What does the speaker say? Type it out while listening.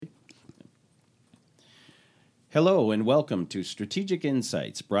Hello and welcome to Strategic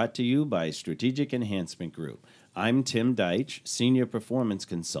Insights, brought to you by Strategic Enhancement Group. I'm Tim Deitch, Senior Performance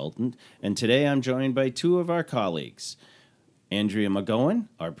Consultant, and today I'm joined by two of our colleagues. Andrea McGowan,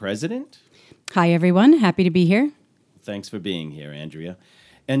 our President. Hi, everyone. Happy to be here. Thanks for being here, Andrea.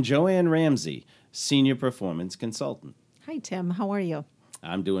 And Joanne Ramsey, Senior Performance Consultant. Hi, Tim. How are you?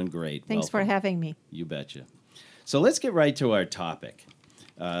 I'm doing great. Thanks for having me. You betcha. So let's get right to our topic.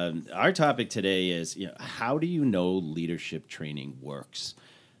 Our topic today is, how do you know leadership training works?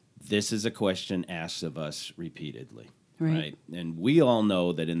 This is a question asked of us repeatedly, right? And we all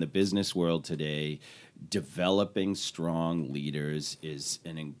know that in the business world today, developing strong leaders is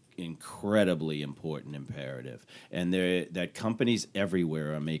an incredibly important imperative, and that companies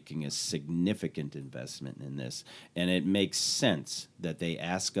everywhere are making a significant investment in this, and it makes sense that they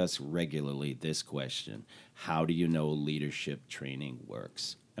ask us regularly this question: how do you know leadership training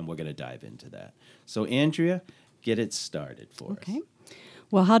works? And we're going to dive into that. So Andrea, get it started for us.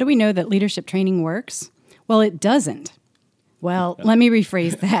 Well, how do we know that leadership training works? Well, it doesn't. Well, let me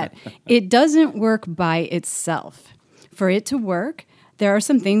rephrase that. It doesn't work by itself. For it to work, there are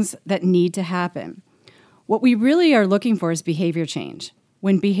some things that need to happen. What we really are looking for is behavior change.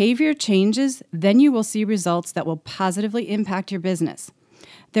 When behavior changes, then you will see results that will positively impact your business.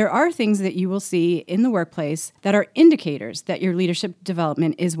 There are things that you will see in the workplace that are indicators that your leadership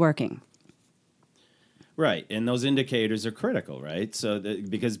development is working. Right, and those indicators are critical, right? So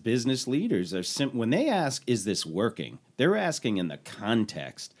because business leaders are when they ask, is this working? They're asking in the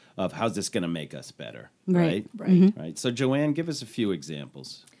context of how's this going to make us better, right? Right. So Joanne, give us a few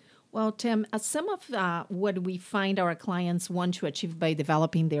examples. Well, Tim, some of what we find our clients want to achieve by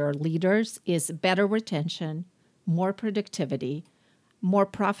developing their leaders is better retention, more productivity, more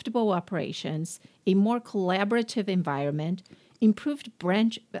profitable operations, a more collaborative environment, improved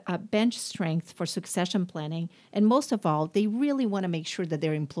bench strength for succession planning, and most of all, they really want to make sure that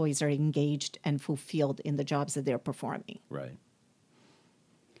their employees are engaged and fulfilled in the jobs that they're performing. Right.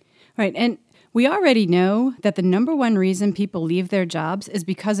 Right, and we already know that the number one reason people leave their jobs is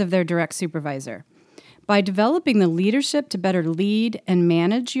because of their direct supervisor. By developing the leadership to better lead and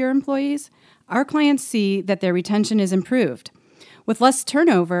manage your employees, our clients see that their retention is improved. With less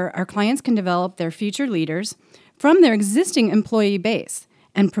turnover, our clients can develop their future leaders from their existing employee base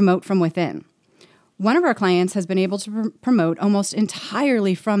and promote from within. One of our clients has been able to promote almost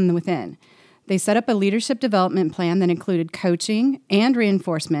entirely from within. They set up a leadership development plan that included coaching and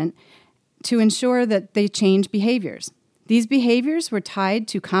reinforcement to ensure that they change behaviors. These behaviors were tied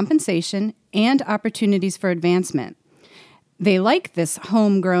to compensation and opportunities for advancement. They like this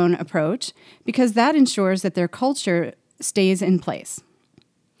homegrown approach because that ensures that their culture stays in place.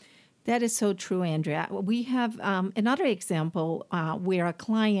 That is so true, Andrea. We have another example where a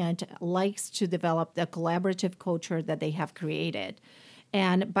client likes to develop the collaborative culture that they have created,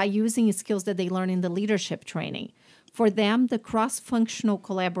 and by using skills that they learn in the leadership training. For them, the cross-functional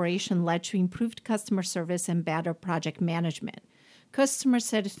collaboration led to improved customer service and better project management. Customer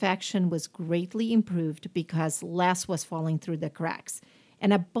satisfaction was greatly improved because less was falling through the cracks.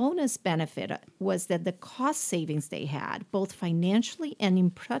 And a bonus benefit was that the cost savings they had, both financially and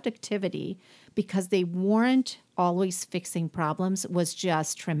in productivity, because they weren't always fixing problems, was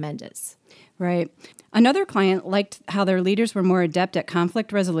just tremendous. Right. Another client liked how their leaders were more adept at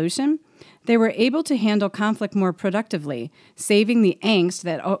conflict resolution. They were able to handle conflict more productively, saving the angst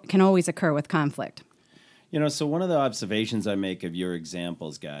that can always occur with conflict. So one of the observations I make of your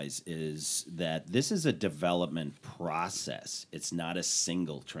examples, guys, is that this is a development process. It's not a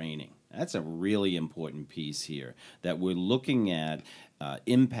single training. That's a really important piece here, that we're looking at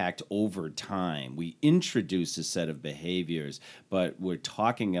impact over time. We introduce a set of behaviors, but we're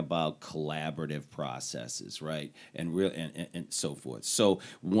talking about collaborative processes, right? And so forth. So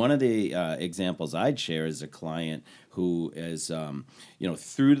one of the examples I'd share is a client who is,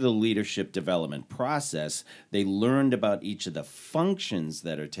 through the leadership development process, they learned about each of the functions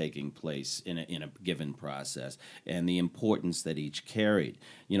that are taking place in a given process and the importance that each carried.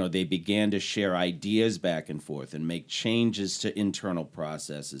 They began to share ideas back and forth and make changes to internal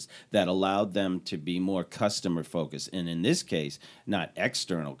processes that allowed them to be more customer focused. And in this case, not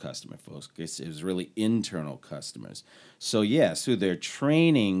external customer focused, it was really internal customers. So through their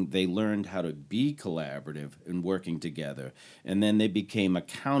training, they learned how to be collaborative and working together. And then they became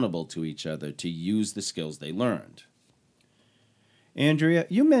accountable to each other to use the skills they learned. Andrea,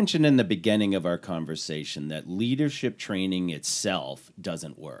 you mentioned in the beginning of our conversation that leadership training itself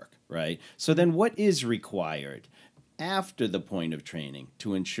doesn't work, right? So then what is required after the point of training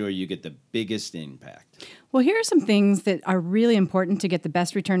to ensure you get the biggest impact? Well, here are some things that are really important to get the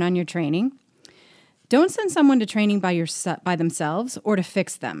best return on your training. Don't send someone to training by themselves or to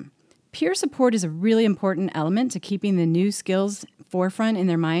fix them. Peer support is a really important element to keeping the new skills forefront in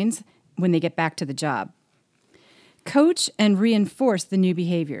their minds when they get back to the job. Coach and reinforce the new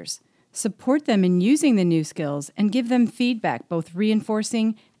behaviors. Support them in using the new skills and give them feedback, both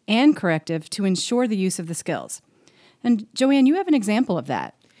reinforcing and corrective, to ensure the use of the skills. And Joanne, you have an example of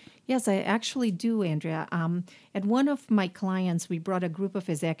that. Yes, I actually do, Andrea. At one of my clients, we brought a group of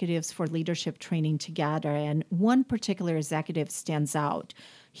executives for leadership training together, and one particular executive stands out.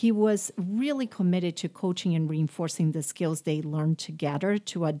 He was really committed to coaching and reinforcing the skills they learned together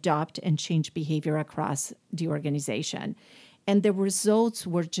to adopt and change behavior across the organization. And the results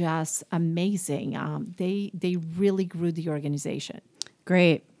were just amazing. They really grew the organization.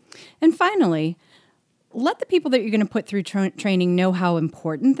 Great. And finally, let the people that you're going to put through training know how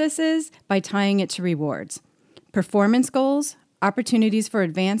important this is by tying it to rewards. Performance goals, opportunities for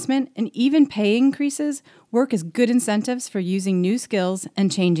advancement, and even pay increases work as good incentives for using new skills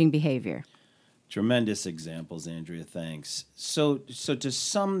and changing behavior. Tremendous examples, Andrea. Thanks. So to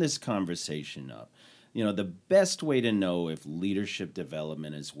sum this conversation up, the best way to know if leadership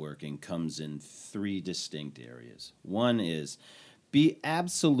development is working comes in three distinct areas. One is be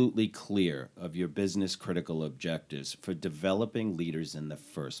absolutely clear of your business critical objectives for developing leaders in the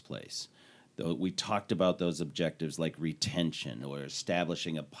first place. We talked about those objectives like retention or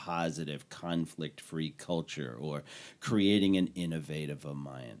establishing a positive conflict-free culture or creating an innovative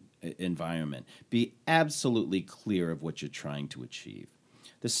environment. Be absolutely clear of what you're trying to achieve.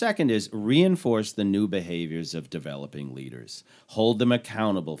 The second is reinforce the new behaviors of developing leaders. Hold them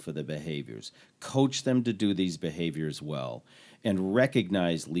accountable for the behaviors. Coach them to do these behaviors well. And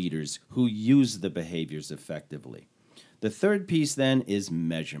recognize leaders who use the behaviors effectively. The third piece then is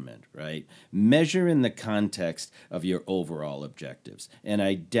measurement, right? Measure in the context of your overall objectives and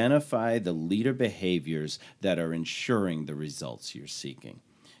identify the leader behaviors that are ensuring the results you're seeking.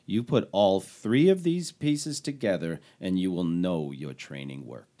 You put all three of these pieces together and you will know your training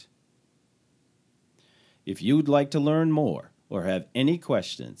worked. If you'd like to learn more or have any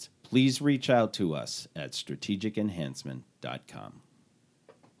questions, please reach out to us at strategicenhancement.com.